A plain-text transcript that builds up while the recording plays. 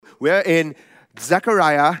We're in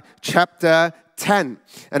Zechariah chapter 10.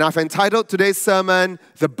 And I've entitled today's sermon,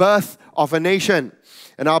 The Birth of a Nation.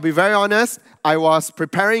 And I'll be very honest, I was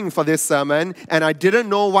preparing for this sermon and I didn't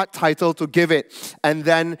know what title to give it. And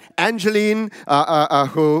then Angeline,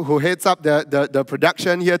 who heads up the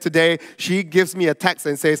production here today, she gives me a text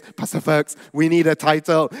and says, Pastor Ferks, we need a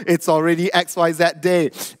title. It's already XYZ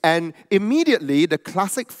Day. And immediately, the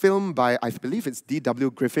classic film by, I believe it's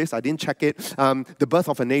D.W. Griffiths, I didn't check it, The Birth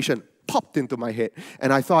of a Nation, popped into my head.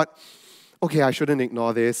 And I thought, okay, I shouldn't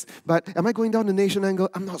ignore this. But am I going down the nation angle?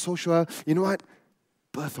 I'm not so sure. You know what?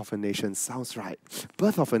 Birth of a Nation sounds right.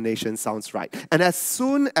 Birth of a Nation sounds right. And as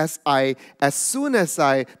soon as I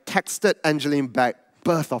texted Angeline back,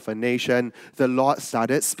 Birth of a Nation, the Lord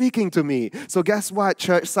started speaking to me. So guess what,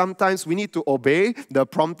 church? Sometimes we need to obey the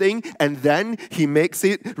prompting, and then He makes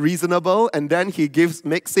it reasonable, and then He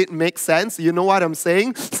makes it make sense. You know what I'm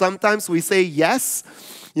saying? Sometimes we say yes.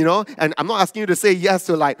 You know, and I'm not asking you to say yes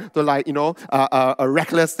to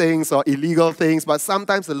reckless things or illegal things, but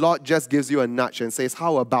sometimes the Lord just gives you a nudge and says,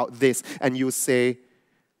 how about this? And you say,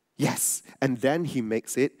 yes. And then He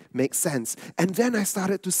makes it make sense. And then I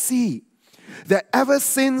started to see that ever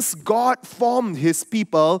since God formed His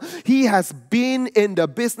people, He has been in the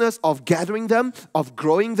business of gathering them, of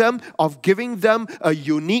growing them, of giving them a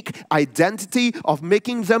unique identity, of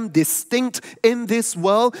making them distinct in this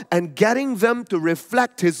world and getting them to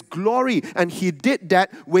reflect His glory. And He did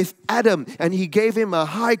that with Adam, and He gave him a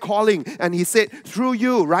high calling. And He said, through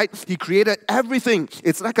you, right? He created everything.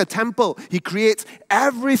 It's like a temple. He creates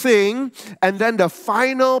everything, and then the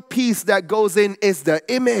final piece that goes in is the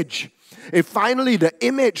image. Finally, the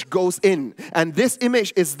image goes in, and this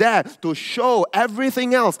image is there to show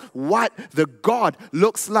everything else what the God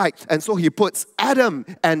looks like. And so He puts Adam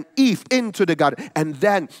and Eve into the garden, and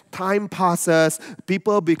then time passes,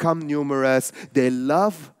 people become numerous, they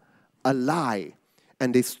love a lie,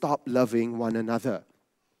 and they stop loving one another.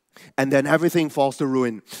 And then everything falls to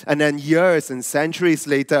ruin. And then years and centuries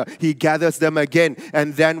later, He gathers them again.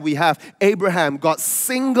 And then we have Abraham. God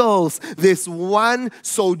singles this one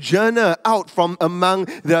sojourner out from among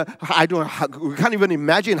we can't even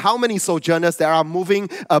imagine how many sojourners there are moving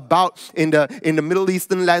about in the Middle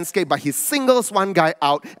Eastern landscape. But He singles one guy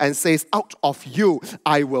out and says, out of you,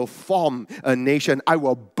 I will form a nation. I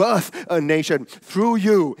will birth a nation through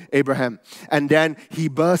you, Abraham. And then He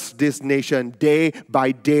births this nation day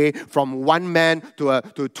by day, from one man to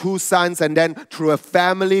two sons, and then through a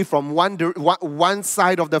family from one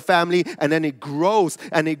side of the family, and then it grows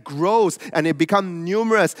and it grows and it becomes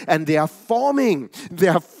numerous, and they are forming,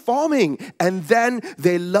 and then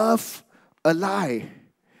they love a lie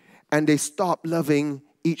and they stop loving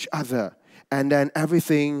each other, and then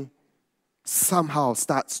everything somehow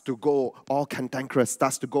starts to go all cantankerous,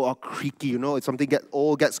 starts to go all creaky. You know, something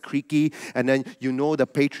gets creaky, and then you know the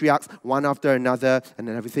patriarchs, one after another, and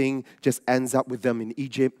then everything just ends up with them in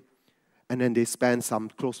Egypt. And then they spend some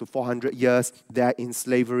close to 400 years there in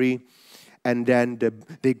slavery. And then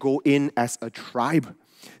they go in as a tribe.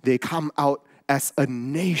 They come out as a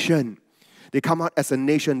nation. They come out as a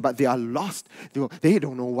nation, but they are lost. They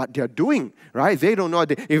don't know what they're doing, right? They don't know.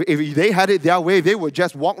 If they had it their way, they would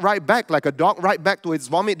just walk right back, like a dog right back to its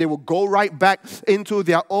vomit. They will go right back into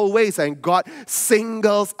their old ways. And God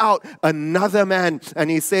singles out another man. And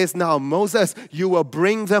He says, now, Moses, you will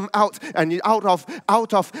bring them out. And out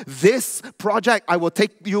of this project, I will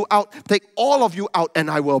take all of you out,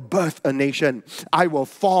 and I will birth a nation. I will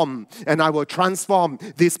form and I will transform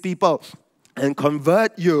these people and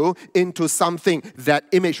convert you into something, that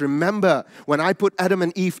image. Remember, when I put Adam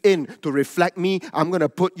and Eve in to reflect me, I'm going to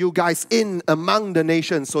put you guys in among the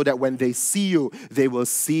nations so that when they see you, they will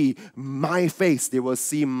see my face. They will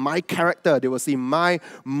see my character. They will see my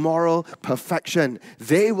moral perfection.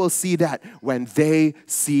 They will see that when they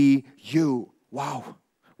see you. Wow.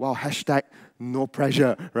 Hashtag no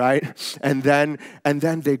pressure, right? And then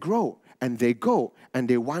they grow and they go and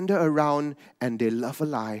they wander around and they love a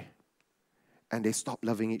lie. And they stop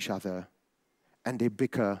loving each other, and they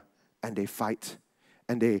bicker, and they fight,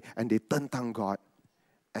 and they turn down God.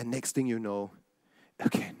 And next thing you know,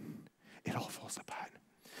 again, it all falls apart.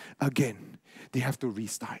 Again, they have to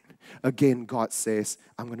restart. Again, God says,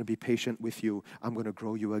 I'm going to be patient with you. I'm going to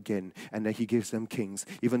grow you again. And then He gives them kings.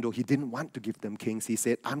 Even though He didn't want to give them kings, He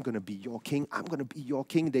said, I'm going to be your king. I'm going to be your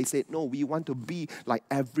king. They said, no, we want to be like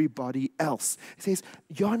everybody else. He says,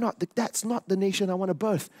 that's not the nation I want to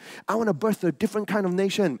birth. I want to birth a different kind of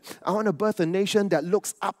nation. I want to birth a nation that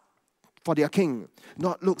looks up for their king,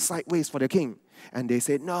 not look sideways for their king. And they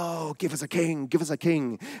said, no, give us a king, give us a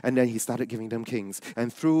king. And then he started giving them kings.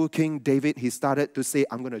 And through King David, he started to say,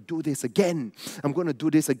 I'm going to do this again. I'm going to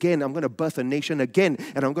do this again. I'm going to birth a nation again.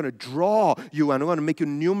 And I'm going to draw you. And I'm going to make you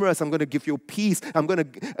numerous. I'm going to give you peace. I'm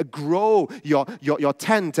going to grow your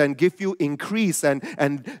tent and give you increase. And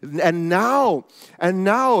now,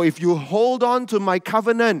 if you hold on to my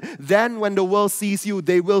covenant, then when the world sees you,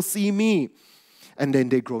 they will see me. And then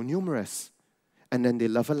they grow numerous. And then they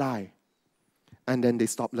love a lie. And then they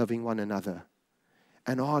stop loving one another.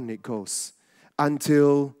 And on it goes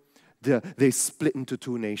until they split into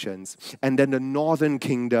two nations. And then the northern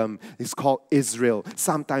kingdom is called Israel,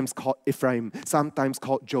 sometimes called Ephraim, sometimes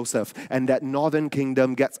called Joseph. And that northern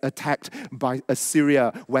kingdom gets attacked by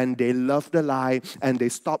Assyria when they loved the lie and they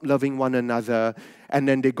stopped loving one another. And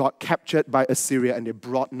then they got captured by Assyria and they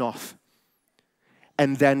brought north.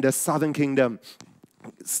 And then the southern kingdom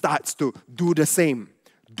starts to do the same.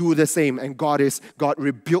 And God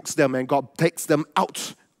rebukes them and God takes them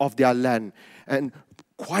out of their land. And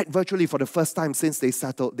quite virtually for the first time since they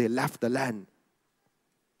settled, they left the land.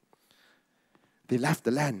 They left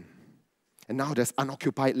the land. And now there's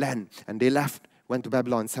unoccupied land. And they went to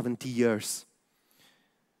Babylon 70 years.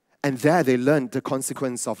 And there they learned the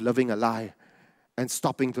consequence of loving a lie and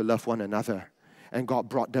stopping to love one another. And God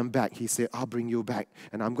brought them back. He said, I'll bring you back.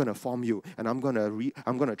 And I'm going to form you. And I'm going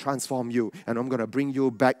to transform you. And I'm going to bring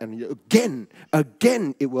you back. And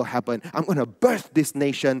again it will happen. I'm going to birth this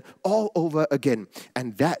nation all over again.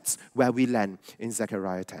 And that's where we land in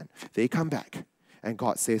Zechariah 10. They come back. And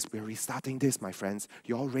God says, we're restarting this, my friends.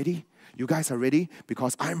 You all ready? You guys are ready?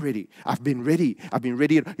 Because I'm ready. I've been ready.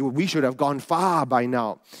 We should have gone far by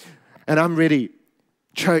now. And I'm ready.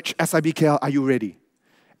 Church, SIBKL, are you ready?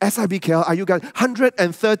 SIBKL, are you guys?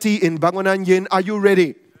 130 in Bangunan Yin, are you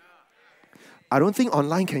ready? I don't think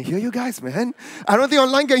online can hear you guys, man. I don't think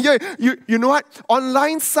online can hear you. You know what?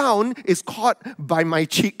 Online sound is caught by my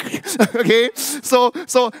cheek. Okay? So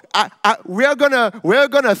we're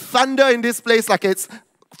gonna thunder in this place like it's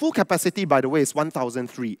full capacity, by the way, is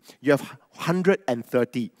 1,003. You have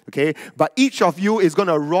 130, okay? But each of you is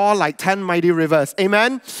gonna roar like 10 mighty rivers.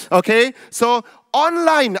 Amen? Okay? So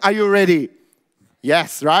online, are you ready?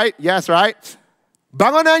 Yes, right?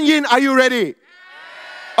 Bangunan Yin, are you ready?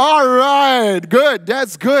 All right, good.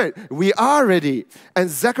 That's good. We are ready. And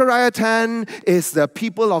Zechariah 10 is the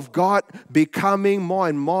people of God becoming more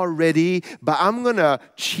and more ready. But I'm going to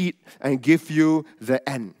cheat and give you the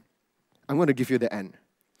end. I'm going to give you the end.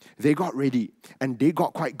 They got ready and they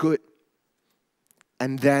got quite good.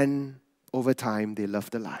 And then over time, they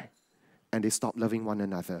loved the lie. And they stopped loving one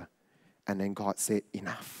another. And then God said,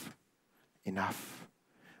 enough.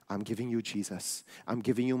 I'm giving you Jesus. I'm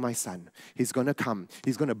giving you my son. He's going to come.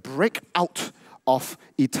 He's going to break out of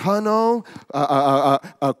eternal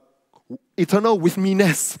with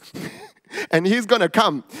me-ness. And he's going to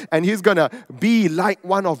come and he's going to be like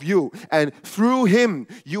one of you. And through him,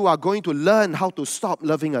 you are going to learn how to stop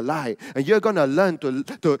loving a lie. And you're going to learn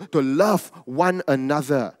to love one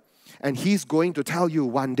another. And he's going to tell you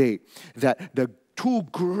one day that the two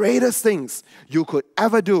greatest things you could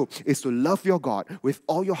ever do is to love your God with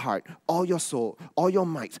all your heart, all your soul, all your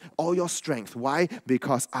might, all your strength. Why?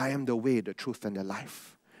 Because I am the way, the truth, and the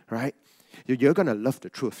life. Right? You're going to love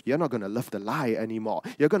the truth. You're not going to love the lie anymore.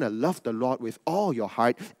 You're going to love the Lord with all your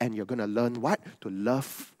heart, and you're going to learn what? To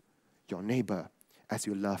love your neighbor as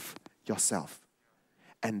you love yourself.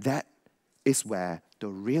 And that is where the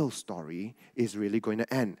real story is really going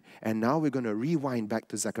to end. And now we're going to rewind back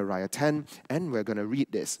to Zechariah 10 and we're going to read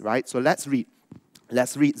this, right? So let's read.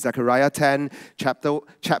 Let's read Zechariah 10, chapter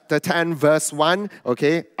 10, verse 1.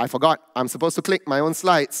 Okay, I forgot. I'm supposed to click my own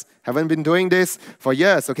slides. Haven't been doing this for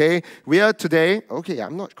years, okay? We are today, okay,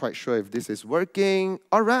 I'm not quite sure if this is working.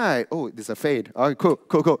 All right. Oh, there's a fade. Oh,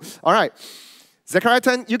 cool. All right. Zechariah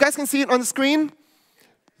 10, you guys can see it on the screen?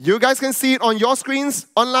 You guys can see it on your screens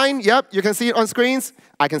online? Yep, you can see it on screens.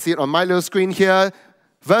 I can see it on my little screen here.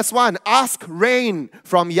 Verse 1, ask rain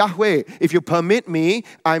from Yahweh. If you permit me,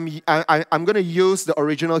 I'm going to use the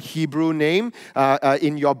original Hebrew name.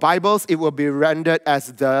 In your Bibles, it will be rendered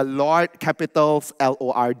as the Lord, capitals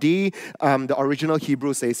L-O-R-D. The original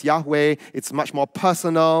Hebrew says Yahweh. It's much more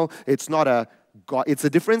personal. It's not a God. It's a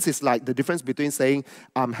difference. It's like the difference between saying,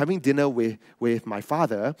 I'm having dinner with my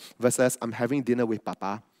father versus I'm having dinner with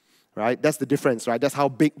Papa. Right? That's the difference, right? That's how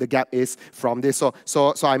big the gap is from this.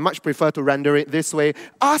 So I much prefer to render it this way.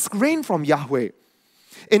 Ask rain from Yahweh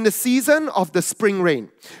in the season of the spring rain,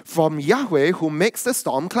 from Yahweh who makes the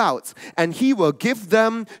storm clouds, and he will give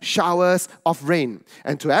them showers of rain,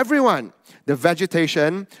 and to everyone the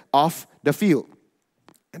vegetation of the field.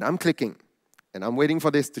 And I'm clicking. And I'm waiting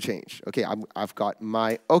for this to change. Okay, I've got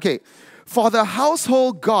my... Okay. For the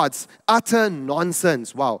household gods utter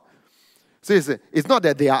nonsense. Wow. So it's not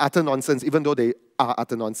that they are utter nonsense, even though they are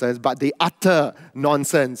utter nonsense, but they utter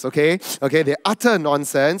nonsense, okay? Okay, they utter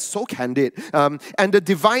nonsense, so candid. And the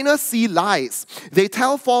diviners see lies. They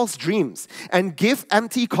tell false dreams and give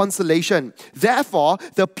empty consolation. Therefore,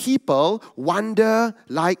 the people wander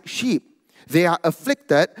like sheep. They are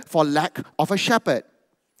afflicted for lack of a shepherd.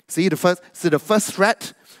 See, the first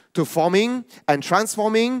threat to forming and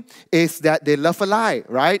transforming is that they love a lie,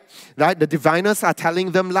 right? Right? The diviners are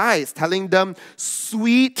telling them lies, telling them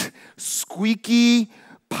sweet, squeaky,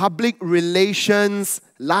 public relations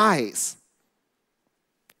lies.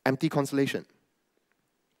 Empty consolation.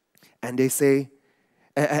 And they say,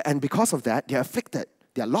 and because of that, they're afflicted.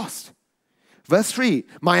 They're lost. Verse 3,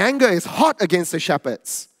 my anger is hot against the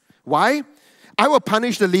shepherds. Why? I will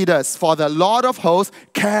punish the leaders, for the Lord of hosts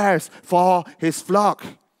cares for his flock.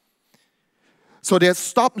 So they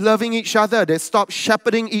stop loving each other. They stop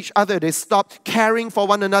shepherding each other. They stop caring for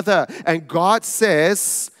one another. And God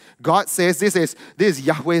says, this is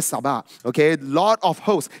Yahweh Sabaoth, okay? Lord of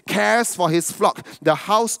hosts cares for his flock, the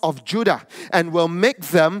house of Judah, and will make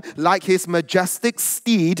them like his majestic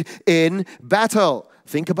steed in battle.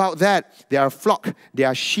 Think about that. They are a flock. They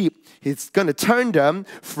are sheep. He's going to turn them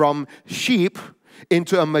from sheep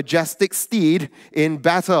into a majestic steed in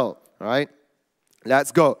battle, right?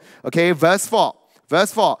 Let's go. Okay, verse 4.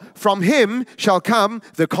 Verse 4. From him shall come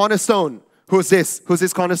the cornerstone. Who's this? Who's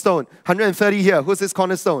this cornerstone? 130 here. Who's this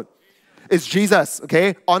cornerstone? It's Jesus.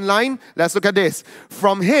 Okay, online, let's look at this.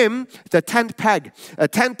 From him, the tent peg. A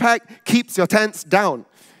tent peg keeps your tents down.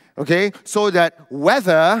 Okay, so that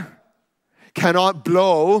weather cannot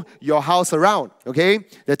blow your house around, okay?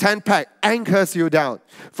 The tent peg anchors you down.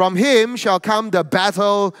 From him shall come the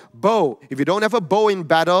battle bow. If you don't have a bow in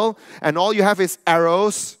battle and all you have is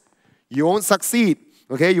arrows, you won't succeed,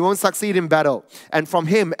 okay? You won't succeed in battle. And from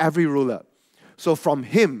him, every ruler. So from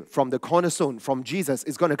him, from the cornerstone, from Jesus,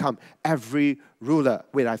 is going to come every ruler.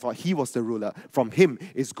 Wait, I thought he was the ruler. From him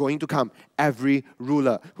is going to come every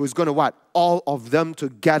ruler. Who's going to what? All of them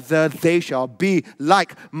together, they shall be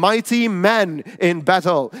like mighty men in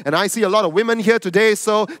battle. And I see a lot of women here today.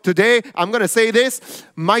 So today, I'm going to say this.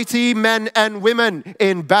 Mighty men and women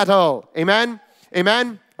in battle. Amen?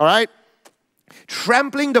 Amen? All right?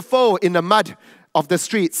 Trampling the foe in the mud of the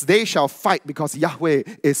streets, they shall fight because Yahweh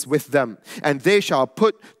is with them. And they shall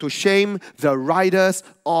put to shame the riders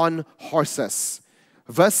on horses.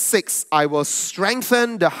 Verse 6, I will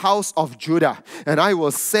strengthen the house of Judah, and I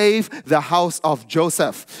will save the house of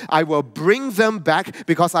Joseph. I will bring them back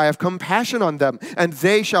because I have compassion on them, and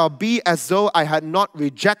they shall be as though I had not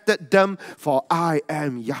rejected them, for I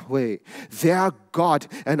am Yahweh, their God,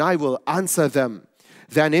 and I will answer them.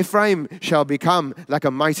 Then Ephraim shall become like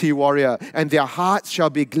a mighty warrior, and their hearts shall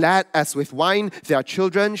be glad as with wine. Their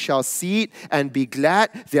children shall see it and be glad.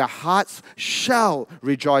 Their hearts shall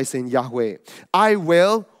rejoice in Yahweh. I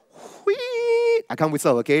will, I can't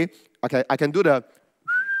whistle, okay? Okay, I can do the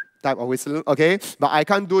type of whistle, okay? But I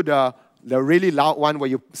can't do the really loud one where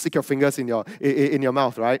you stick your fingers in your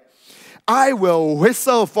mouth, right? I will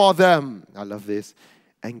whistle for them. I love this.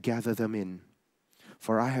 And gather them in,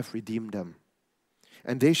 for I have redeemed them.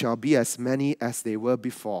 And they shall be as many as they were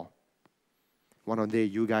before. One day,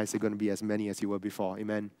 you guys are going to be as many as you were before.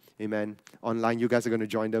 Amen. Amen. Online, you guys are going to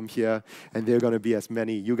join them here, and they're going to be as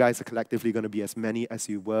many. You guys are collectively going to be as many as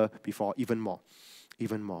you were before, even more.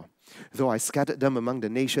 Even more. Though I scattered them among the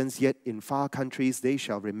nations, yet in far countries they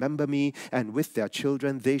shall remember me, and with their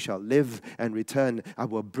children they shall live and return. I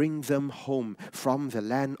will bring them home from the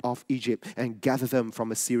land of Egypt and gather them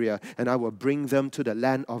from Assyria, and I will bring them to the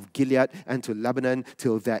land of Gilead and to Lebanon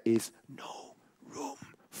till there is no room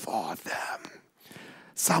for them.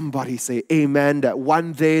 Somebody say amen, that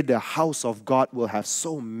one day the house of God will have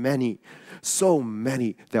so many,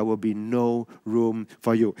 there will be no room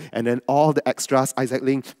for you. And then all the extras, Isaac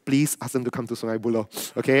Ling, please ask them to come to Sungai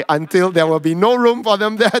Buloh, okay? Until there will be no room for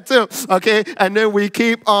them there too, okay? And then we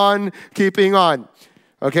keep on keeping on,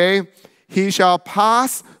 okay? He shall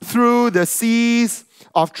pass through the seas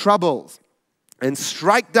of troubles and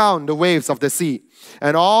strike down the waves of the sea.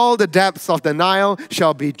 And all the depths of the Nile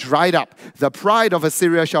shall be dried up. The pride of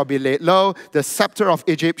Assyria shall be laid low. The scepter of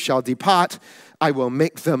Egypt shall depart. I will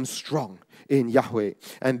make them strong in Yahweh,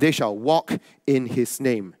 and they shall walk in his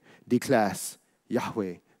name, declares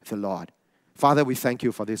Yahweh the Lord. Father, we thank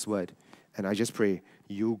you for this word. And I just pray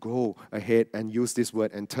you go ahead and use this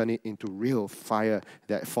word and turn it into real fire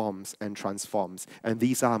that forms and transforms. And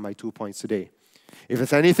these are my 2 points today. If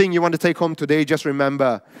there's anything you want to take home today, just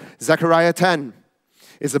remember Zechariah 10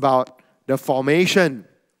 is about the formation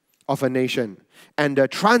of a nation and the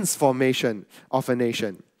transformation of a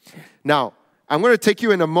nation. Now, I'm going to take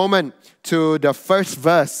you in a moment to the first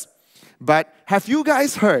verse. But have you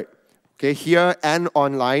guys heard, okay, here and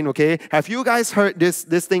online, okay, have you guys heard this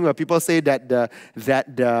thing where people say that the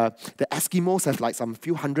Eskimos have like some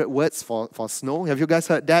few hundred words for snow? Have you guys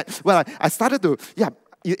heard that? Well, I started to,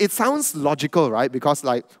 it sounds logical, right? Because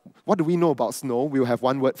like, what do we know about snow? We'll have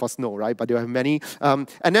one word for snow, right? But they'll have many. And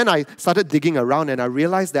then I started digging around and I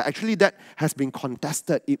realized that actually that has been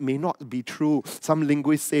contested. It may not be true. Some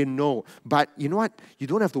linguists say no. But you know what? You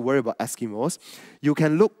don't have to worry about Eskimos. You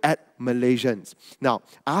can look at Malaysians. Now,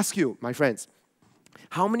 I ask you, my friends,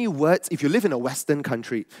 how many words, if you live in a Western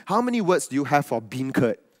country, how many words do you have for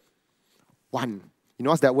beancurd? One. You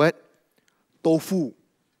know what's that word? Tofu.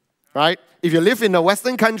 Right? If you live in a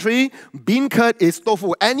Western country, beancurd is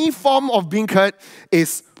tofu. Any form of beancurd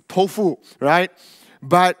is tofu, right?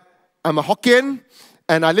 But I'm a Hokkien,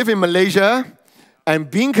 and I live in Malaysia, and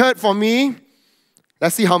beancurd for me,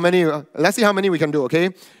 let's see how many we can do, okay?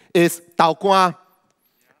 Is tau kwa.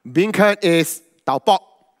 Beancurd is tau pok.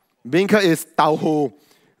 Beancurd is tau hu.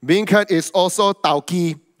 Beancurd is also tau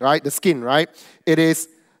ki, right? The skin, right? It is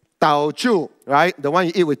tau chu, right? The one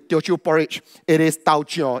you eat with Teochew porridge. It is tau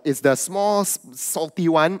chio. It's the small, salty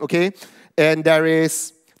one, okay? And there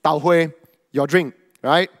is tau hui, your drink,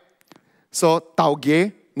 right? So tau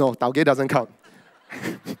ge, no, tau ge doesn't count.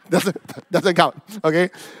 doesn't count,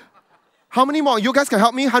 okay? How many more? You guys can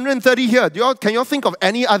help me? 130 here. Can you all think of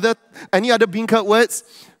any other beancurd words?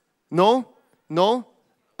 No? No?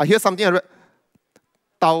 I hear something.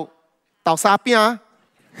 Tau sapia.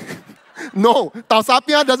 No, tau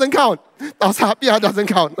sapia doesn't count. Tau sapia doesn't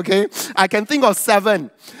count, okay? I can think of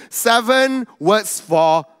 7. 7 words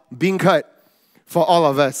for beancurd for all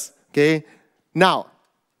of us, okay? Now,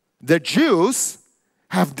 the Jews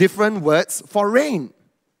have different words for rain.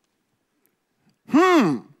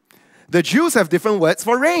 The Jews have different words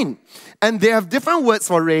for rain. And they have different words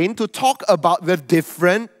for rain to talk about the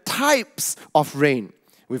different types of rain.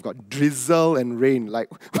 We've got drizzle and rain. Like,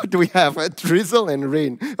 what do we have? Drizzle and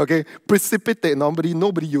rain. Okay, precipitate. Nobody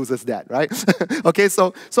uses that, right? Okay,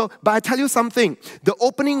 but I tell you something. The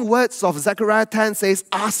opening words of Zechariah 10 says,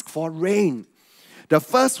 ask for rain. The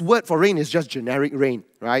first word for rain is just generic rain,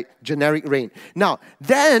 right? Generic rain. Now,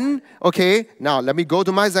 let me go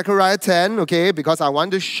to my Zechariah 10, okay, because I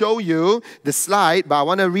want to show you the slide, but I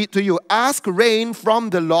want to read to you. Ask rain from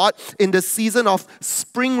the Lord in the season of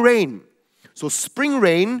spring rain. So spring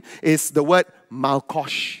rain is the word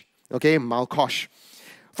malkosh, okay, malkosh.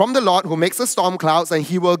 From the Lord who makes the storm clouds, and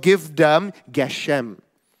he will give them Geshem.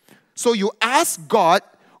 So you ask God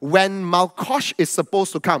when malkosh is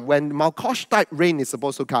supposed to come, when malkosh type rain is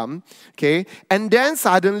supposed to come, okay, and then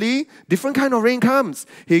suddenly different kind of rain comes.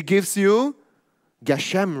 He gives you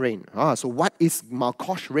Geshem rain. So what is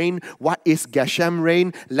malkosh rain? What is Geshem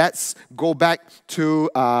rain? Let's go back to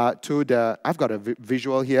the, I've got a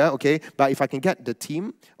visual here, okay? But if I can get the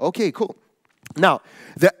team, okay, cool. Now,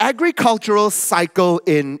 the agricultural cycle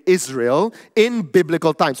in Israel in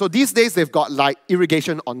biblical times. So these days they've got like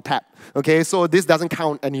irrigation on tap. Okay, so this doesn't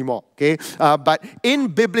count anymore. Okay, but in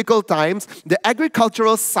biblical times, the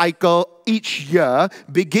agricultural cycle each year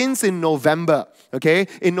begins in November. Okay,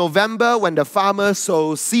 in November when the farmers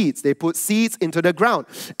sow seeds, they put seeds into the ground,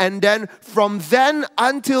 and then from then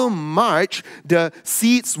until March, the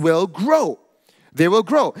seeds will grow. They will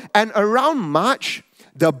grow, and around March,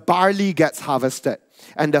 the barley gets harvested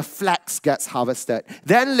and the flax gets harvested.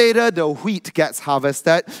 Then later the wheat gets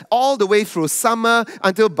harvested all the way through summer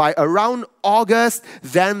until by around August,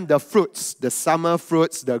 then the fruits, the summer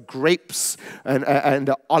fruits, the grapes and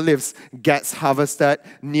the olives gets harvested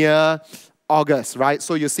near August, right?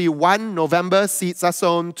 So you see 1 November, seeds are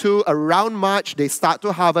sown. 2, around March, they start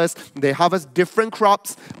to harvest. They harvest different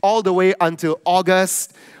crops all the way until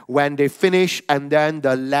August when they finish, and then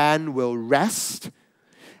the land will rest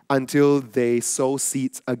until they sow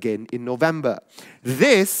seeds again in November.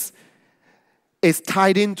 This is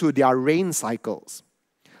tied into their rain cycles.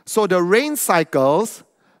 So the rain cycles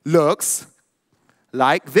looks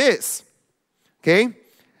like this. Okay?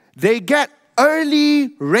 They get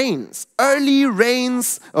early rains,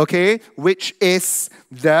 okay, which is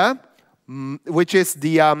the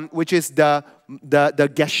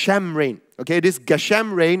Geshem rain. Okay, this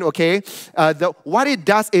Geshem rain, okay, what it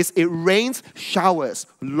does is it rains showers,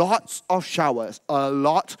 lots of showers, a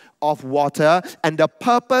lot of water, and the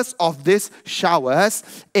purpose of these showers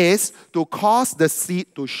is to cause the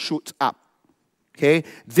seed to shoot up. Okay,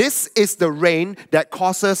 this is the rain that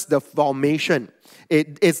causes the formation.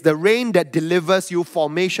 It's the rain that delivers you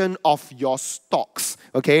formation of your stalks.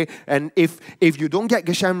 okay? And if you don't get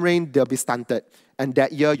Geshem rain, they'll be stunted. And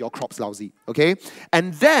that year, your crop's lousy, okay?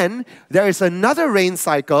 And then there is another rain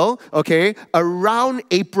cycle, okay, around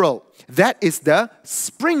April. That is the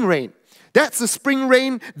spring rain. That's the spring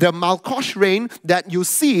rain, the Malkosh rain that you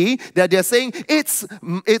see, that they're saying, it's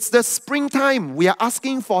the springtime. We are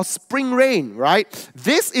asking for spring rain, right?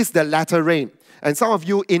 This is the latter rain. And some of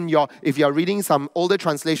you if you're reading some older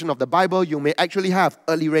translation of the Bible, you may actually have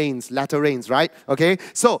early rains, latter rains, right? Okay,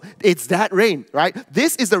 so it's that rain, right?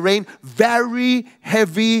 This is the rain, very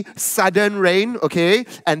heavy, sudden rain, okay?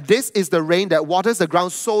 And this is the rain that waters the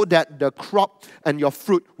ground so that the crop and your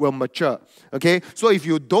fruit will mature, okay? So if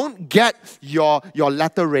you don't get your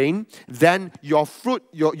latter rain, then your fruit,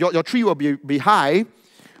 your tree will be high,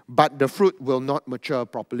 but the fruit will not mature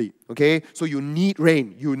properly, okay? So you need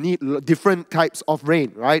rain. You need different types of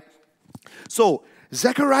rain, right? So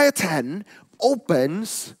Zechariah 10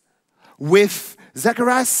 opens with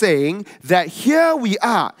Zechariah saying that here we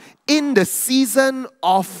are in the season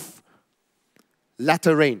of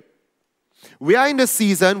latter rain. We are in the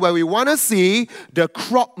season where we want to see the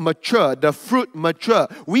crop mature, the fruit mature.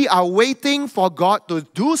 We are waiting for God to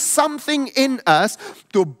do something in us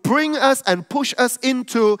to bring us and push us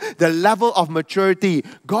into the level of maturity.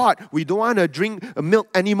 God, we don't want to drink milk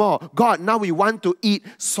anymore. God, now we want to eat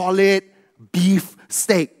solid beef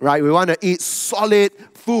steak, right? We want to eat solid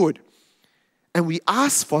food. And we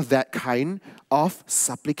ask for that kind of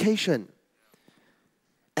supplication.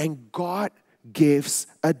 And God gives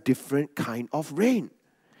a different kind of rain.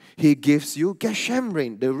 He gives you Geshem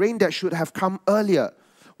rain, the rain that should have come earlier.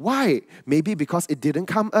 Why? Maybe because it didn't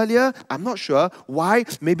come earlier? I'm not sure. Why?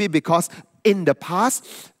 Maybe because in the past,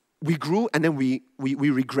 we grew and then we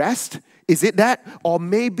regressed. Is it that? Or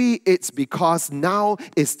maybe it's because now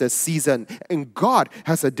is the season. And God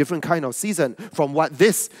has a different kind of season from what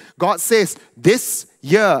this. God says, this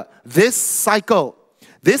year, this cycle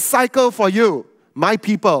for you, my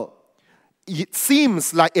people, it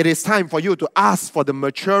seems like it is time for you to ask for the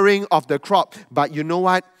maturing of the crop. But you know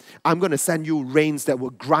what? I'm going to send you rains that will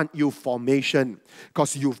grant you formation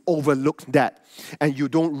because you've overlooked that. And you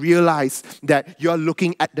don't realize that you're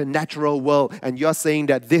looking at the natural world and you're saying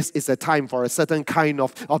that this is a time for a certain kind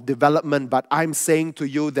of development. But I'm saying to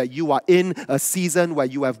you that you are in a season where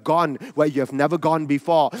you have gone, where you have never gone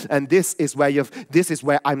before. And this is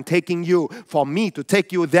where I'm taking you. For me to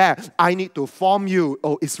take you there, I need to form you,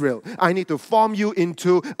 O Israel. I need to form you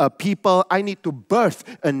into a people. I need to birth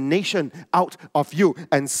a nation out of you.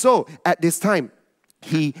 And so at this time,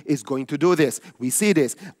 He is going to do this. We see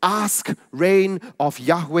this. Ask rain of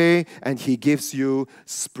Yahweh and He gives you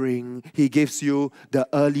spring. He gives you the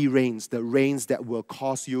early rains, the rains that will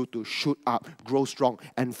cause you to shoot up, grow strong,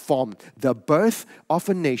 and form. The birth of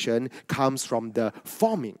a nation comes from the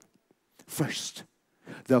forming first.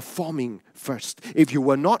 The forming first. If you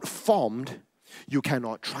were not formed, you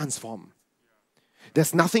cannot transform.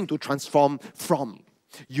 There's nothing to transform from.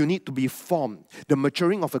 You need to be formed. The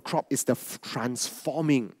maturing of a crop is the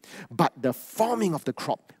transforming. But the forming of the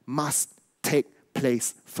crop must take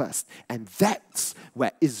place first. And that's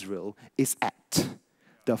where Israel is at.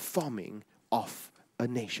 The forming of a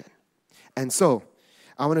nation. And so,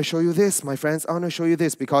 I want to show you this, my friends. I want to show you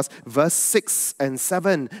this because verse 6 and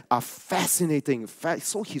 7 are fascinating.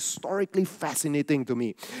 So historically fascinating to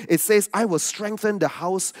me. It says, I will strengthen the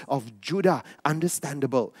house of Judah.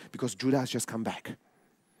 Understandable because Judah has just come back.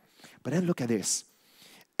 But then look at this.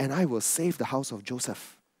 And I will save the house of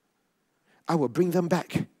Joseph. I will bring them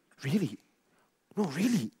back. Really? No,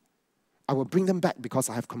 really. I will bring them back because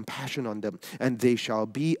I have compassion on them. And they shall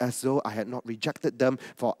be as though I had not rejected them,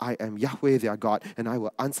 for I am Yahweh their God. And I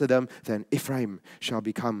will answer them. Then Ephraim shall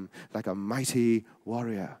become like a mighty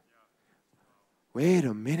warrior. Wait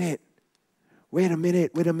a minute.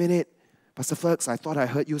 Pastor Fergus, I thought I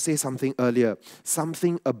heard you say something earlier.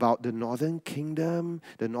 Something about the northern kingdom,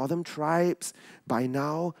 the northern tribes. By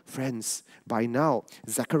now, friends,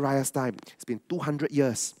 Zechariah's time, it's been 200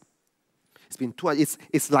 years.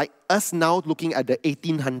 It's like us now looking at the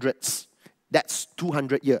 1800s. That's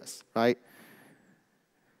 200 years, right?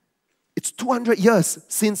 It's 200 years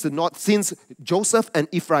since since Joseph and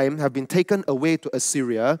Ephraim have been taken away to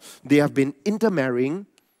Assyria. They have been intermarrying,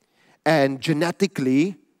 and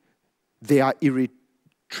genetically, they are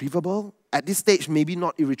irretrievable. At this stage, maybe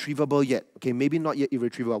not irretrievable yet. Okay, maybe not yet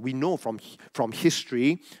irretrievable. We know from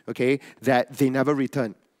history, okay, that they never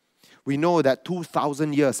return. We know that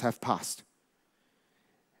 2,000 years have passed.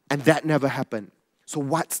 And that never happened. So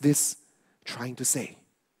what's this trying to say?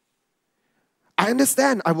 I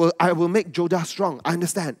understand. I will make Judah strong. I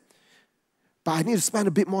understand. But I need to spend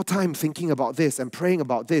a bit more time thinking about this and praying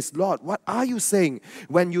about this. Lord, what are you saying?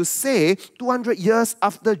 When you say 200 years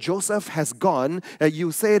after Joseph has gone,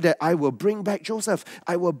 you say that I will bring back Joseph.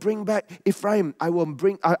 I will bring back Ephraim. I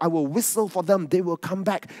will whistle for them. They will come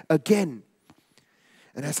back again.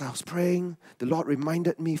 And as I was praying, the Lord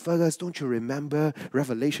reminded me, Fergus, don't you remember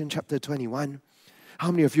Revelation chapter 21? How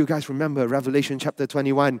many of you guys remember Revelation chapter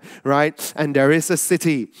 21, right? And there is a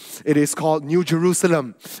city. It is called New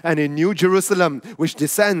Jerusalem. And in New Jerusalem, which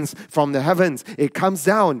descends from the heavens, it comes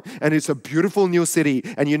down and it's a beautiful new city.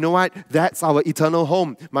 And you know what? That's our eternal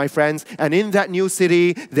home, my friends. And in that new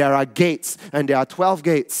city, there are gates, and there are 12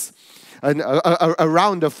 gates. And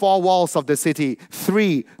around the four walls of the city,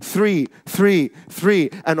 3, 3, 3, 3.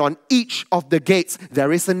 And on each of the gates,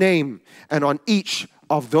 there is a name. And on each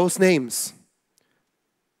of those names,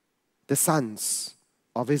 the sons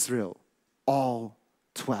of Israel, all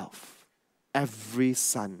 12. Every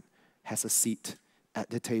son has a seat at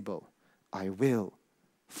the table. I will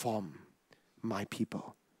form my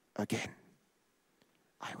people again.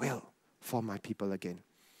 I will form my people again.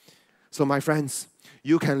 So my friends,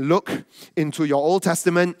 you can look into your Old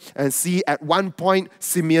Testament and see at one point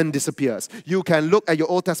Simeon disappears. You can look at your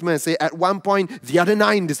Old Testament and say at one point the other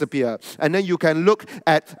 9 disappear. And then you can look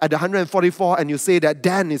at the 144 and you say that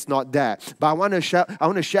Dan is not there. But I want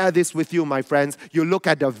to share this with you, my friends. You look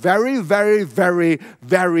at the very, very, very,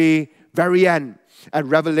 very, very end at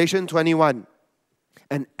Revelation 21,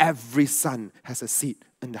 and every son has a seat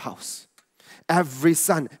in the house. Every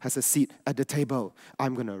son has a seat at the table.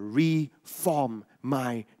 I'm going to reform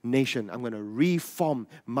my nation. I'm going to reform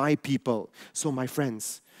my people. So my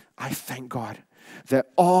friends, I thank God that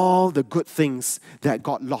all the good things that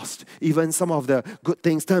got lost, even some of the good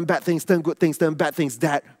things, turn bad things, turn good things, turn bad things,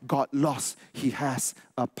 that got lost, He has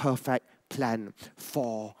a perfect plan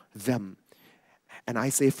for them. And I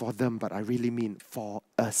say for them, but I really mean for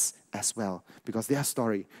us as well, because their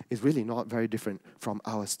story is really not very different from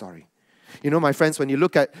our story. You know, my friends, when you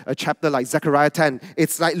look at a chapter like Zechariah 10,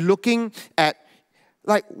 it's like looking at,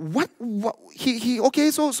 like,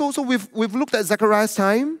 okay, so we've looked at Zechariah's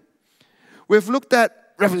time. We've looked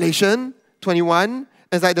at Revelation 21.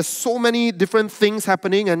 It's like there's so many different things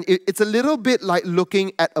happening, and it's a little bit like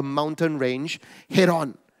looking at a mountain range head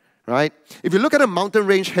on. Right? If you look at a mountain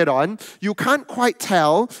range head on, you can't quite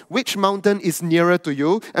tell which mountain is nearer to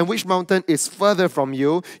you and which mountain is further from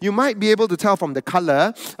you. You might be able to tell from the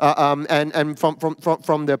color and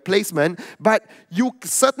from the placement, but you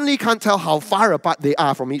certainly can't tell how far apart they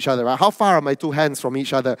are from each other. Right? How far are my two hands from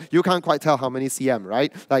each other? You can't quite tell how many cm,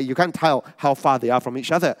 right? Like you can't tell how far they are from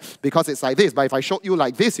each other because it's like this. But if I showed you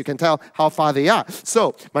like this, you can tell how far they are.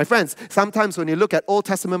 So, my friends, sometimes when you look at Old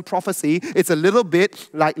Testament prophecy, it's a little bit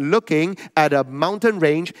like looking at a mountain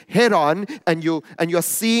range head on, and you're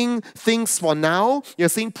seeing things for now. You're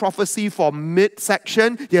seeing prophecy for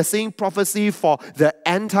midsection. You're seeing prophecy for the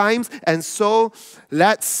end times. And so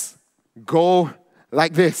let's go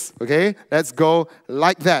like this, okay? Let's go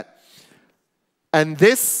like that. And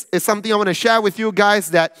this is something I want to share with you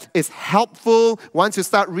guys that is helpful once you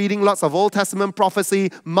start reading lots of Old Testament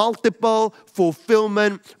prophecy, multiple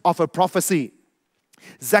fulfillment of a prophecy.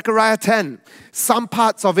 Zechariah 10, some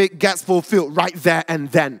parts of it gets fulfilled right there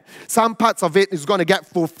and then. Some parts of it is going to get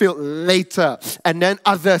fulfilled later, and then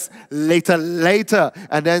others later.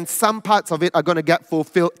 And then some parts of it are going to get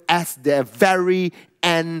fulfilled as their very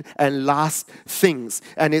end and last things.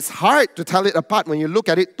 And it's hard to tell it apart when you look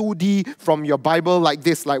at it 2D from your Bible like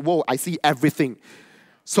this, like, whoa, I see everything.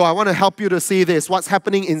 So I want to help you to see this. What's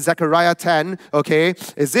happening in Zechariah 10, okay,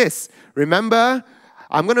 is this. Remember,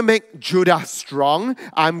 I'm going to make Judah strong.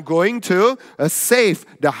 I'm going to save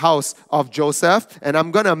the house of Joseph. And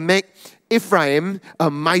I'm going to make Ephraim a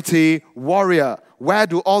mighty warrior. Where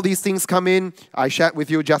do all these things come in? I shared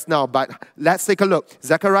with you just now. But let's take a look.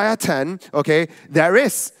 Zechariah 10, okay,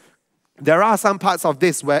 there are some parts of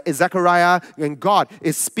this where Zechariah and God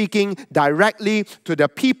is speaking directly to the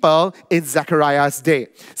people in Zechariah's day.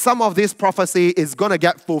 Some of this prophecy is going to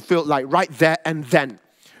get fulfilled like right there and then.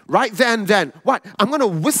 Right there and then. What? I'm going to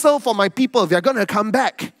whistle for my people. They're going to come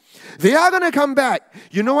back. They are going to come back.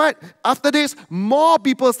 You know what? After this, more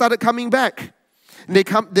people started coming back.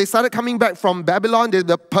 They started coming back from Babylon,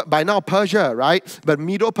 by now Persia, right? But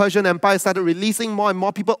Medo-Persian Empire started releasing more and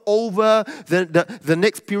more people over the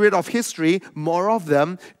next period of history. More of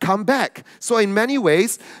them come back. So in many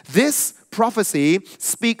ways, this prophecy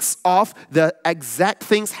speaks of the exact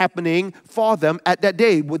things happening for them at that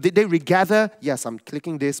day. Did they regather? Yes, I'm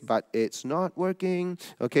clicking this, but it's not working.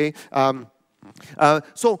 Okay.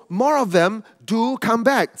 So more of them do come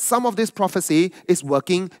back. Some of this prophecy is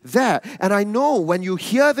working there. And I know when you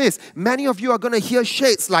hear this, many of you are going to hear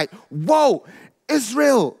shades like, whoa,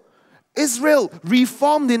 Israel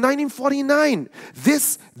reformed in 1949.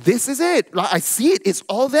 This is it. Like, I see it. It's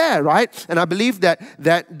all there, right? And I believe that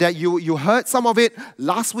you heard some of it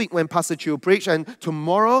last week when Pastor Chiu preached, and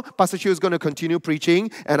tomorrow Pastor Chiu is going to continue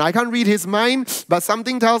preaching. And I can't read his mind, but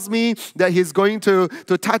something tells me that he's going to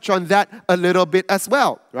touch on that a little bit as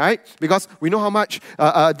well, right? Because we know how much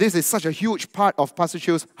this is such a huge part of Pastor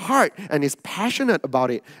Chiu's heart, and he's passionate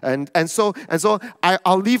about it. And so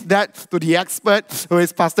I'll leave that to the expert, who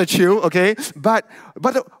is Pastor Chiu. Okay, but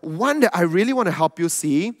the one that I really want to help you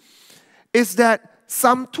see is that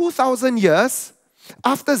some 2,000 years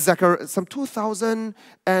after Zechariah, some 500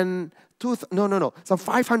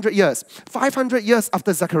 years. 500 years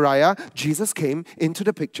after Zechariah, Jesus came into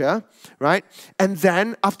the picture, right? And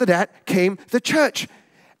then after that came the church.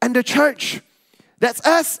 And the church, that's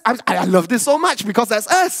us. I love this so much because that's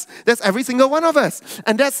us. That's every single one of us.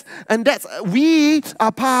 And that's we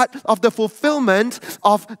are part of the fulfillment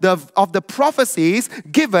of the prophecies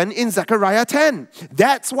given in Zechariah 10.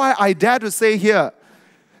 That's why I dare to say here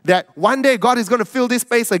that one day God is going to fill this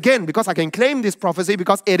space again, because I can claim this prophecy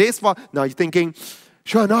because it is for... Now you're thinking,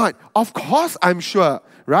 sure not. Of course I'm sure,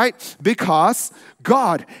 right? Because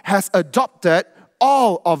God has adopted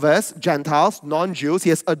all of us, Gentiles, non-Jews. He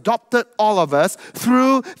has adopted all of us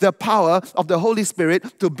through the power of the Holy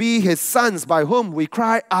Spirit to be His sons, by whom we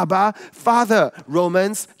cry, Abba, Father.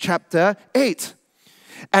 Romans chapter 8.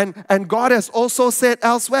 And God has also said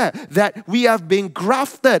elsewhere that we have been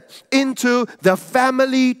grafted into the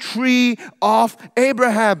family tree of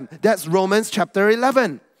Abraham. That's Romans chapter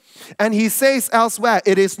 11. And He says elsewhere,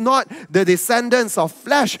 it is not the descendants of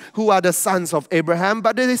flesh who are the sons of Abraham,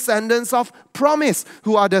 but the descendants of promise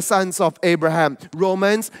who are the sons of Abraham.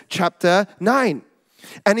 Romans chapter 9.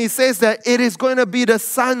 And He says that it is going to be the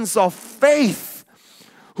sons of faith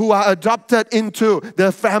who are adopted into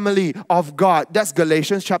the family of God. That's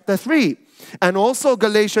Galatians chapter 3. And also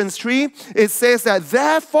Galatians 3, it says that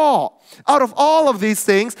therefore, out of all of these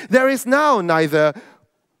things, there is now neither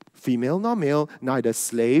female nor male, neither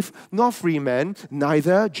slave nor free man,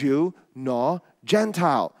 neither Jew nor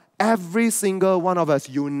Gentile. Every single one of us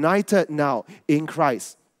united now in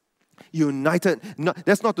Christ. United.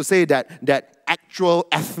 That's not to say that actual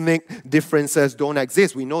ethnic differences don't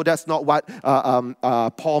exist. We know that's not what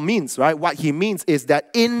Paul means, right? What he means is that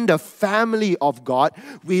in the family of God,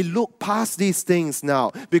 we look past these things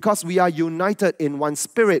now because we are united in one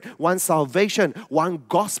spirit, one salvation, one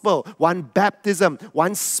gospel, one baptism,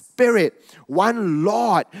 one spirit, one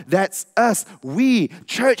Lord. That's us. We,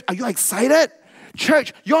 church, are you excited?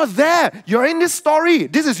 Church, you're there. You're in this story.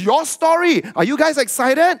 This is your story. Are you guys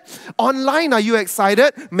excited? Online, are you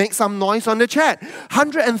excited? Make some noise on the chat.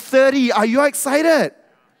 130, are you excited?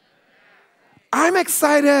 I'm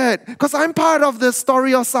excited because I'm part of the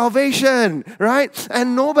story of salvation, right?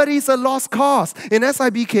 And nobody's a lost cause. In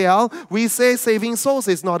SIBKL, we say saving souls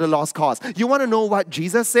is not a lost cause. You want to know what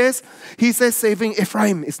Jesus says? He says saving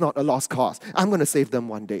Ephraim is not a lost cause. I'm going to save them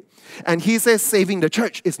one day. And He says saving the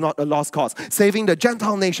church is not a lost cause. Saving the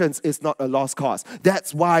Gentile nations is not a lost cause.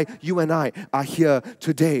 That's why you and I are here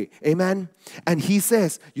today. Amen? And He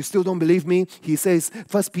says, you still don't believe me? He says,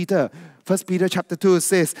 1 Peter chapter 2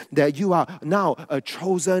 says that you are now a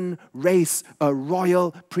chosen race, a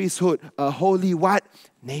royal priesthood, a holy what?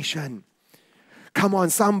 Nation. Come on,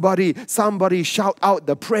 somebody shout out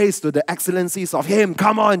the praise to the excellencies of Him.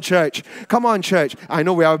 Come on, church. Come on, church. I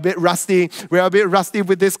know we are a bit rusty. We are a bit rusty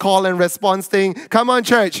with this call and response thing. Come on,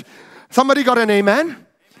 church. Somebody got an amen?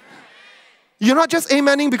 You're not just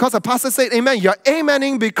amening because a pastor said amen. You're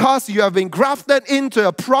amening because you have been grafted into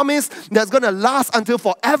a promise that's going to last until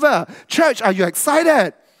forever. Church, are you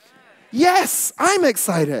excited? Yes, I'm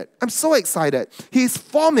excited. I'm so excited. He's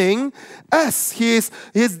forming us. He's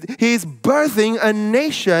birthing a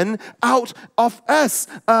nation out of us,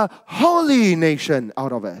 a holy nation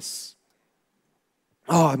out of us.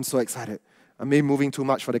 Oh, I'm so excited. I may be moving too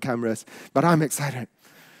much for the cameras, but I'm excited.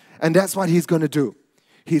 And that's what He's going to do.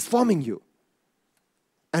 He's forming you.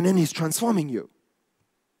 And then He's transforming you.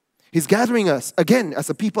 He's gathering us again as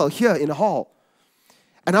a people here in the hall.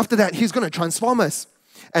 And after that, He's going to transform us.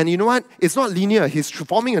 And you know what? It's not linear. He's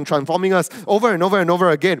forming and transforming us over and over and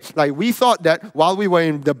over again. Like we thought that while we were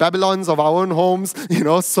in the Babylons of our own homes,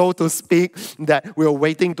 so to speak, that we were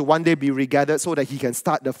waiting to one day be regathered so that He can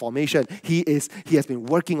start the formation. He has been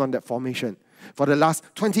working on that formation. For the last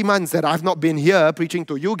 20 months that I've not been here preaching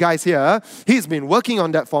to you guys here, He's been working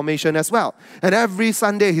on that formation as well. And every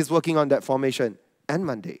Sunday He's working on that formation. And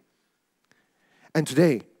Monday. And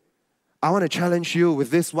today, I want to challenge you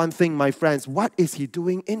with this one thing, my friends. What is He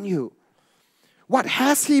doing in you? What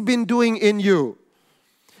has He been doing in you?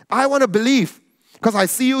 I want to believe, because I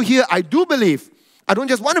see you here, I do believe. I don't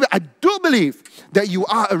just want to, I do believe that you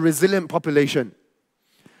are a resilient population.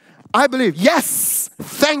 I believe, yes,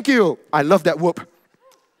 thank you. I love that whoop.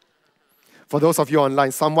 For those of you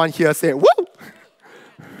online, someone here say, woo!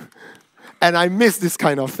 And I miss this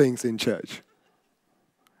kind of things in church.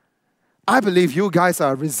 I believe you guys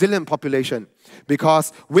are a resilient population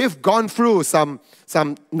because we've gone through some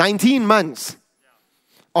 19 months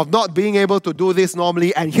of not being able to do this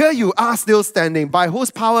normally, and here you are still standing. By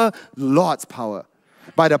whose power? Lord's power.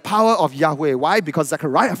 By the power of Yahweh. Why? Because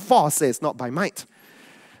Zechariah 4 says, not by might,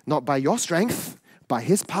 not by your strength, by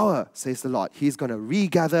His power, says the Lord. He's going to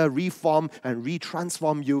regather, reform, and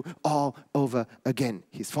retransform you all over again.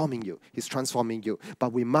 He's forming you. He's transforming you.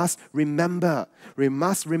 But we must remember,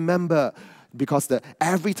 because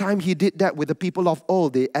every time He did that with the people of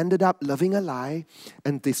old, they ended up loving a lie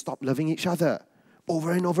and they stopped loving each other.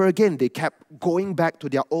 Over and over again, they kept going back to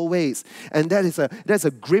their old ways. And that's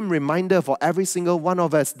a grim reminder for every single one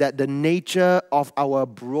of us that the nature of our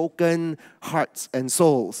broken hearts and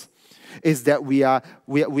souls is that we are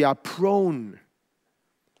prone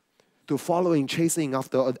to following, chasing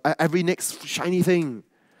after every next shiny thing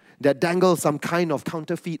that dangles some kind of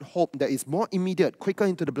counterfeit hope that is more immediate, quicker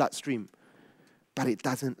into the bloodstream. But it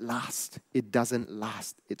doesn't last. It doesn't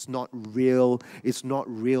last. It's not real. It's not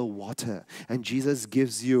real water. And Jesus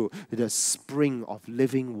gives you the spring of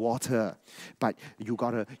living water. But you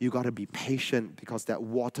gotta be patient because that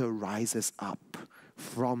water rises up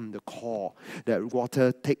from the core. That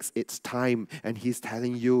water takes its time, and He's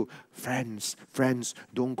telling you, friends,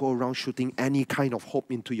 don't go around shooting any kind of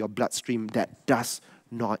hope into your bloodstream that does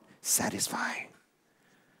not satisfy.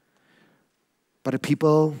 But the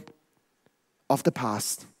people of the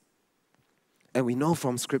past, and we know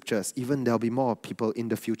from scriptures, even there'll be more people in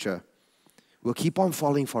the future, will keep on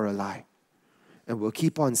falling for a lie. And will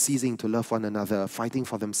keep on ceasing to love one another, fighting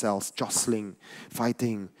for themselves, jostling,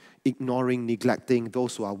 fighting, ignoring, neglecting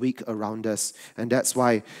those who are weak around us. And that's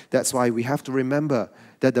why we have to remember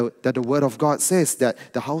that the Word of God says that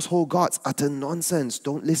the household gods utter nonsense.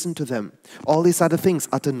 Don't listen to them. All these other things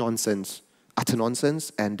utter nonsense. Utter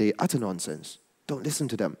nonsense, and they utter nonsense. Don't listen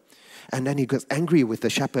to them. And then He gets angry with the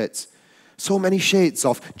shepherds. So many shades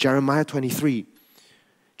of Jeremiah 23.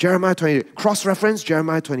 Jeremiah 23. Cross-reference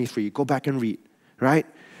Jeremiah 23. Go back and read. Right?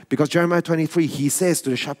 Because Jeremiah 23, He says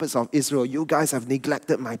to the shepherds of Israel, you guys have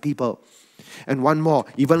neglected my people. And one more,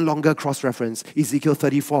 even longer cross-reference, Ezekiel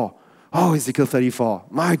 34. Oh, Ezekiel 34.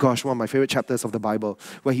 My gosh, one of my favorite chapters of the Bible,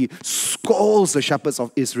 where He scolds the shepherds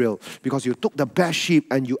of Israel because you took the best sheep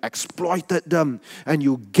and you exploited them and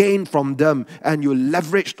you gained from them and you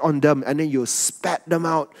leveraged on them and then you spat them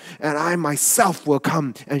out. And I myself will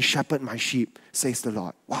come and shepherd my sheep, says the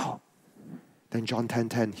Lord. Wow. Then John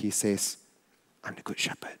 10:10, He says, I'm the good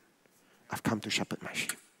shepherd. I've come to shepherd my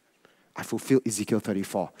sheep. I fulfilled Ezekiel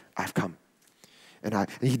 34. I've come. And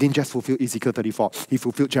He didn't just fulfill Ezekiel 34. He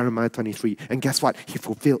fulfilled Jeremiah 23. And guess what? He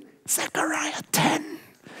fulfilled Zechariah 10.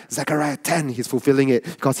 Zechariah 10, He's fulfilling it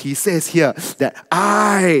because He says here that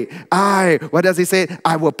what does He say?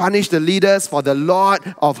 I will punish the leaders, for the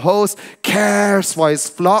Lord of hosts cares for His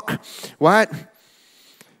flock. What?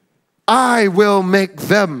 I will make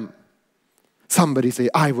them. Somebody say,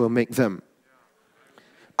 I will make them.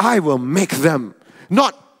 I will make them.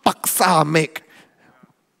 Not paksa make.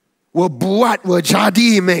 Will buat, will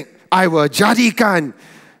jadi make. I will jadikan.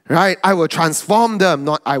 Right? I will transform them.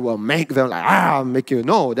 Not I will make them like, I'll make you.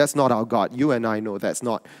 No, that's not our God. You and I know that's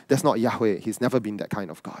not Yahweh. He's never been that kind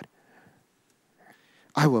of God.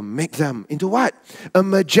 I will make them into what? A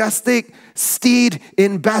majestic steed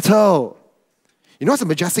in battle. You know what's a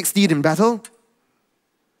majestic steed in battle?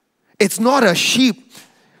 It's not a sheep.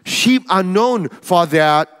 Sheep are known for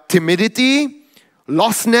their timidity,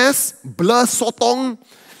 lostness, blur sotong.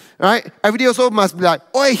 Right? Every day also must be like,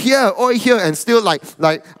 oi here, and still like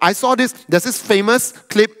I saw this, there's this famous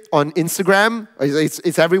clip on Instagram,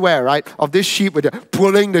 it's everywhere, right? Of this sheep where they're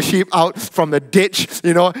pulling the sheep out from the ditch,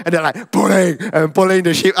 and they're like pulling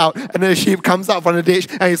the sheep out, and then the sheep comes out from the ditch,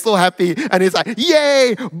 and he's so happy, and he's like,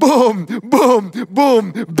 yay, boom, boom,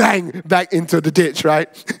 boom, bang, back into the ditch, right?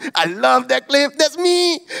 I love that clip. That's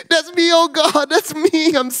me, oh God, that's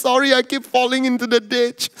me. I'm sorry I keep falling into the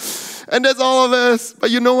ditch. And that's all of us. But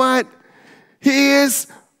you know what? He is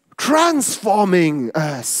transforming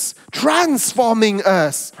us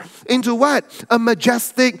into what? A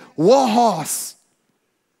majestic war horse.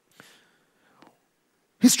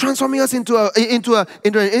 He's transforming us into an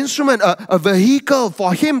instrument, a vehicle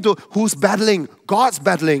for Him who's battling. God's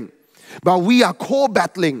battling. But we are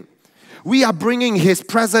co-battling. We are bringing His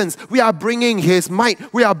presence. We are bringing His might.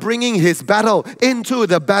 We are bringing His battle into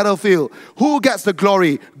the battlefield. Who gets the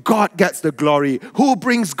glory? God gets the glory. Who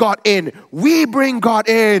brings God in? We bring God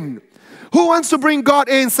in. Who wants to bring God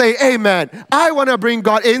in? Say amen. I want to bring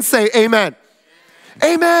God in. Say amen.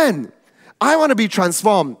 Amen. I want to be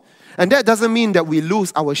transformed. And that doesn't mean that we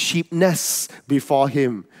lose our sheepness before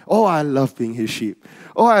Him. Oh, I love being His sheep.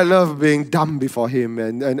 Oh, I love being dumb before Him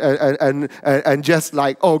and just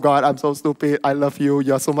like, oh God, I'm so stupid. I love you.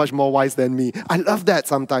 You're so much more wise than me. I love that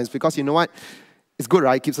sometimes because you know what? It's good,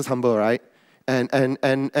 right? It keeps us humble, right?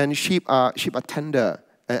 And sheep are tender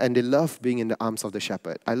and they love being in the arms of the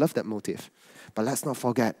shepherd. I love that motive. But let's not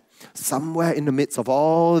forget, somewhere in the midst of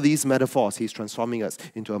all these metaphors, He's transforming us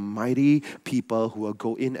into a mighty people who will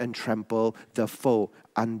go in and trample the foe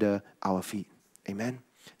under our feet. Amen.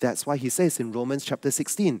 That's why He says in Romans chapter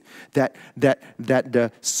 16 that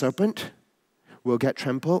the serpent will get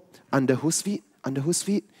trampled under whose feet? Under whose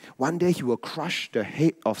feet? One day He will crush the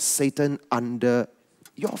head of Satan under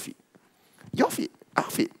your feet. Your feet, our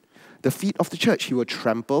feet. The feet of the church. He will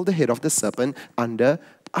trample the head of the serpent under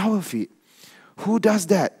our feet. Who does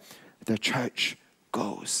that? The church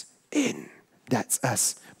goes in. That's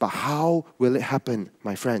us. But how will it happen,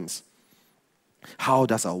 my friends? How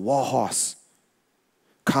does a war horse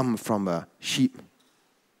come from a sheep?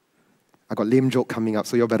 I got lame joke coming up,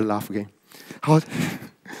 so you better laugh again.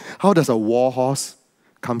 How does a war horse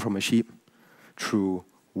come from a sheep? Through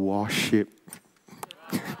worship.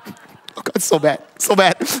 Oh God, so bad.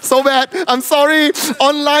 I'm sorry.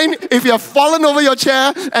 Online, if you're fallen over your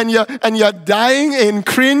chair and you're dying in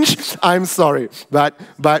cringe, I'm sorry.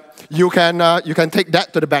 But you can take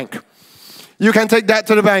that to the bank. You can take that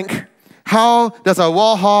to the bank. How does a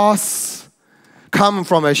war horse come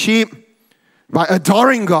from a sheep? By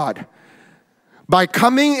adoring God. By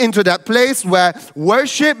coming into that place where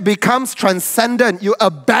worship becomes transcendent. You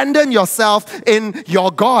abandon yourself in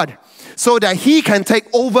your God so that He can take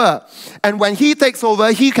over. And when He takes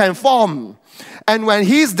over, He can form. And when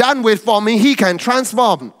He's done with forming, He can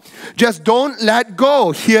transform. Just don't let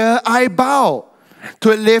go. Here I bow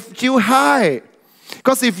to lift you high.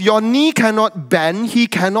 Because if your knee cannot bend, He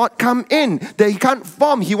cannot come in. He can't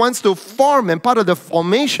form. He wants to form. And part of the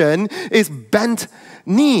formation is bent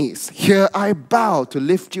knees. Here I bow to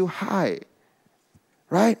lift you high.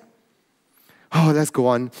 Right? Oh, let's go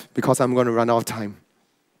on because I'm going to run out of time.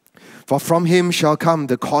 For from Him shall come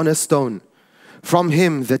the cornerstone. From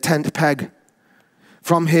Him the tent peg.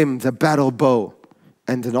 From Him the battle bow.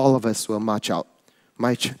 And then all of us will march out.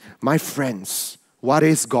 My friends, what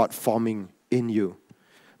is God forming in you?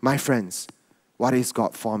 My friends, what is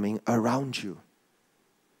God forming around you?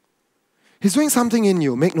 He's doing something in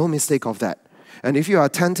you. Make no mistake of that. And if you are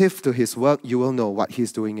attentive to His work, you will know what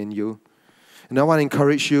He's doing in you. And I want to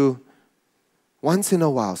encourage you, once in a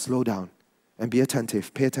while, slow down and be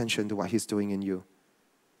attentive. Pay attention to what He's doing in you.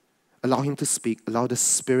 Allow Him to speak. Allow the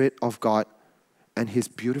Spirit of God and His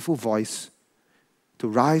beautiful voice to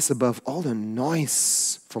rise above all the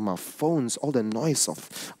noise from our phones, all the noise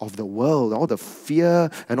of the world, all the fear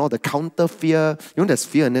and all the counter fear. You know, there's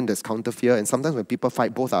fear and then there's counter fear. And sometimes when people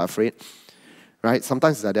fight, both are afraid. Right?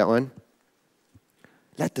 Sometimes it's like that one.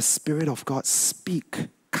 Let the Spirit of God speak,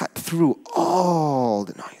 cut through all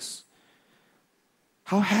the noise.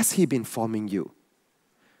 How has He been forming you?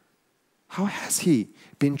 How has He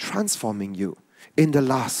been transforming you in the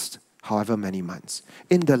last however many months,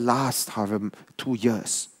 in the last however 2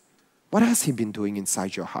 years? What has He been doing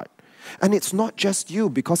inside your heart? And it's not just you,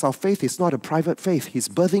 because our faith is not a private faith. He's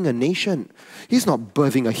birthing a nation. He's not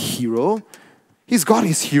birthing a hero. He's got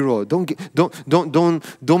His hero.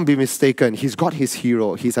 Don't be mistaken. He's got His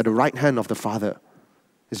hero. He's at the right hand of the Father.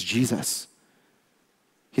 It's Jesus.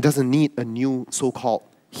 He doesn't need a new so-called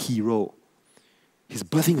hero. He's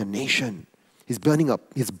birthing a nation. He's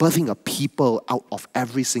birthing a people out of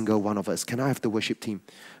every single one of us. Can I have the worship team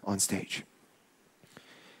on stage?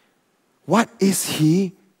 What is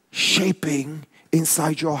He shaping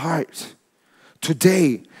inside your heart?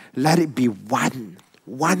 Today, let it be one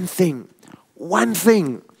thing. One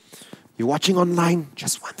thing. You're watching online,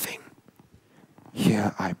 just one thing.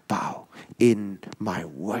 Here I bow in my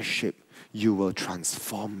worship. You will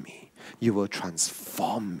transform me. You will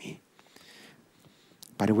transform me.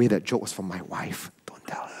 By the way, that joke was from my wife. Don't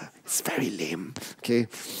tell her. It's very lame. Okay?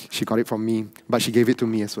 She got it from me, but she gave it to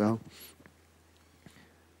me as well.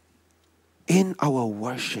 In our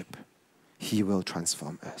worship, He will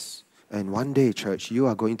transform us. And one day, church, you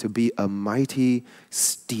are going to be a mighty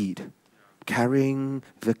steed carrying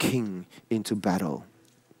the king into battle.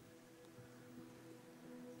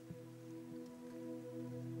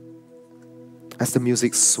 As the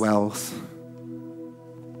music swells,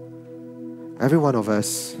 every one of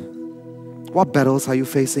us, what battles are you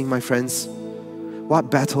facing, my friends? What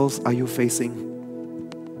battles are you facing?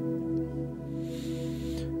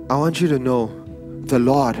 I want you to know the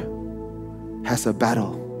Lord has a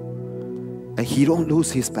battle, and He don't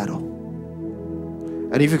lose His battle.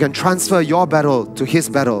 And if you can transfer your battle to His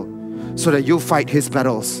battle so that you fight His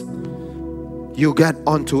battles, you get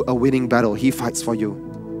onto a winning battle. He fights for you.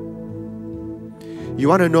 You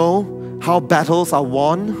want to know how battles are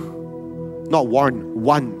won? Not won,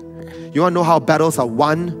 won. You want to know how battles are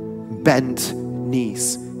won? Bend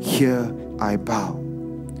knees. Here I bow.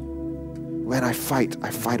 When I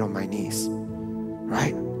fight on my knees.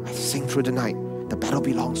 Right? I sing through the night. The battle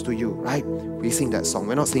belongs to you, right? We sing that song.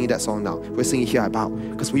 We're not singing that song now. We're singing Here I Bow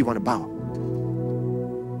because we want to bow.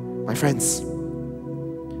 My friends,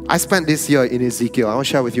 I spent this year in Ezekiel. I want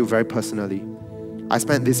to share with you very personally. I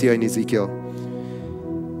spent this year in Ezekiel.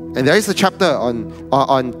 And there is a chapter on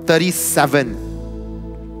 37.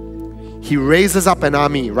 He raises up an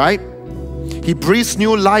army, right? He breathes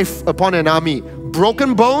new life upon an army.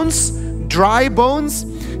 Broken bones, dry bones.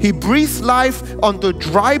 He breathes life onto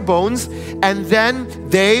dry bones, and then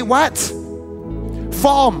they what?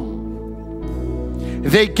 Form.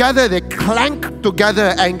 They gather, they clank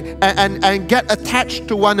together and get attached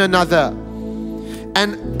to one another.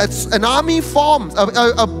 And an army forms,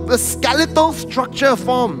 a skeletal structure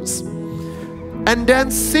forms. And then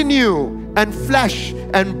sinew and flesh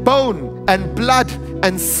and bone and blood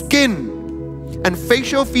and skin and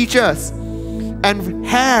facial features and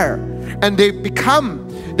hair. And they become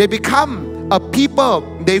a people.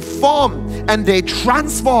 They form and they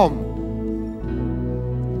transform.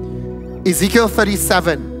 Ezekiel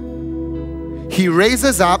 37. He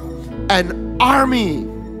raises up an army.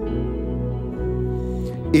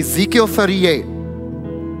 Ezekiel 38,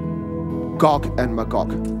 Gog and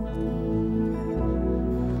Magog.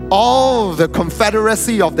 All the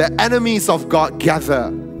confederacy of the enemies of God gather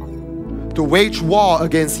to wage war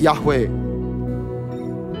against Yahweh.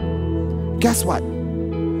 Guess what?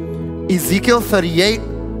 Ezekiel 38,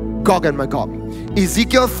 Gog and Magog.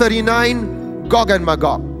 Ezekiel 39, Gog and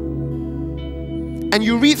Magog. And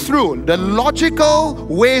you read through, the logical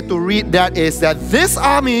way to read that is that this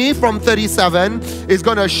army from 37 is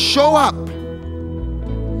going to show up.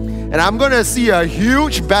 And I'm going to see a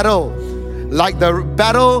huge battle, like the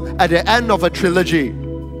battle at the end of a trilogy.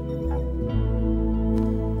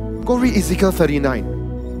 Go read Ezekiel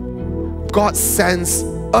 39. God sends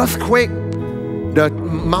earthquake, the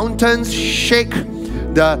mountains shake,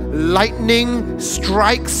 the lightning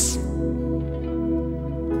strikes.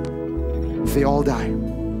 They all die.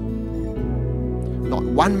 Not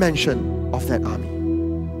one mention of that army.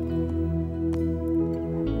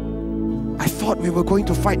 I thought we were going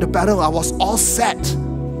to fight the battle. I was all set.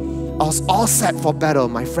 I was all set for battle,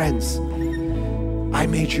 my friends. I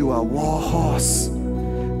made you a war horse.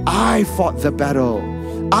 I fought the battle.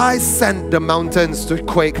 I sent the mountains to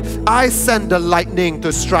quake. I sent the lightning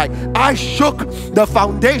to strike. I shook the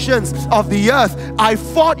foundations of the earth. I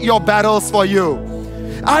fought your battles for you.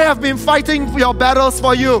 I have been fighting your battles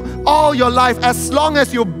for you all your life. As long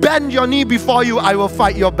as you bend your knee before you, I will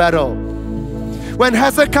fight your battle. When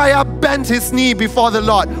Hezekiah bent his knee before the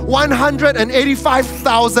Lord,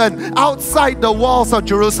 185,000 outside the walls of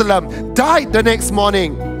Jerusalem died the next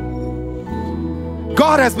morning.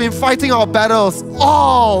 God has been fighting our battles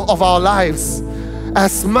all of our lives.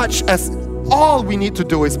 As much as all we need to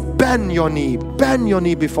do is bend your knee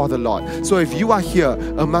before the Lord. So if you are here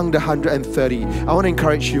among the 130, I want to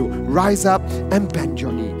encourage you, rise up and bend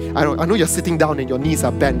your knee. I know you're sitting down and your knees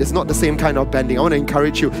are bent. It's not the same kind of bending. I want to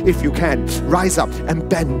encourage you, if you can, rise up and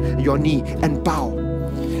bend your knee and bow.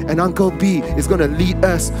 And Uncle B is going to lead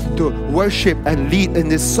us to worship and lead in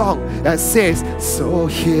this song that says, so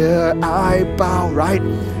here I bow, right?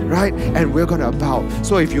 And we're going to bow.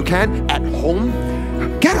 So if you can, at home,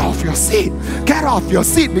 get off your seat. Get off your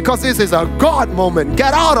seat, because this is a God moment.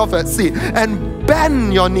 Get out of that seat and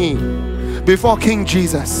bend your knee before King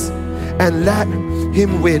Jesus and let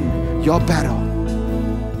Him win your battle.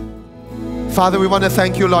 Father, we want to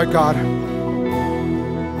thank you, Lord God,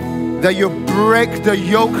 that you break the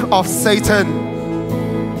yoke of Satan.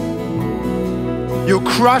 You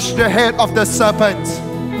crush the head of the serpent.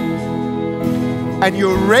 And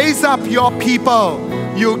you raise up your people.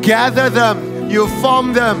 You gather them. You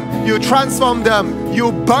form them. You transform them.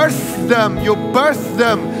 You birth them.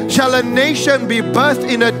 Shall a nation be birthed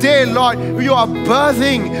in a day, Lord? You are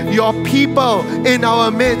birthing your people in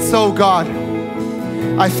our midst, oh God.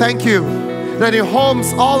 I thank you that in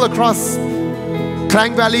homes all across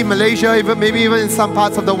Klang Valley, Malaysia, maybe even in some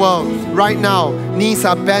parts of the world, right now, knees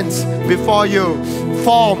are bent before you.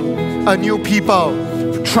 Form a new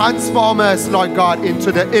people. Transform us, Lord God,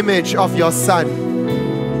 into the image of your Son.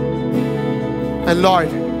 And Lord,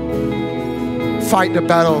 fight the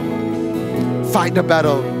battle. Fight the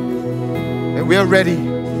battle. And we are ready.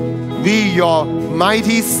 We, your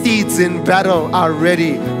mighty steeds in battle, are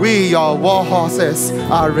ready. We, your war horses,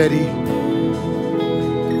 are ready.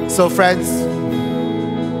 So friends,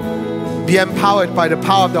 be empowered by the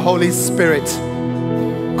power of the Holy Spirit.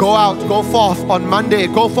 Go out, go forth on Monday,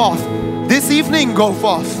 go forth. This evening, go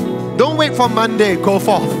forth. Don't wait for Monday, go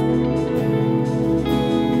forth.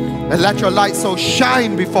 And let your light so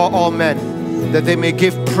shine before all men that they may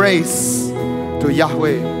give praise to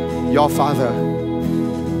Yahweh, your Father.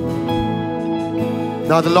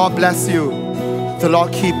 Now the Lord bless you. The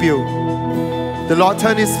Lord keep you. The Lord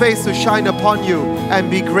turn His face to shine upon you and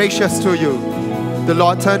be gracious to you. The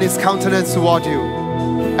Lord turn His countenance toward you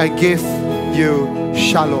and give you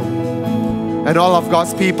shalom. And all of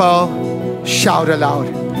God's people shout aloud,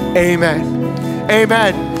 amen.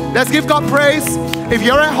 Amen. Let's give God praise. If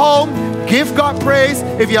you're at home, give God praise.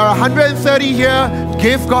 If you're 130 here,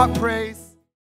 give God praise.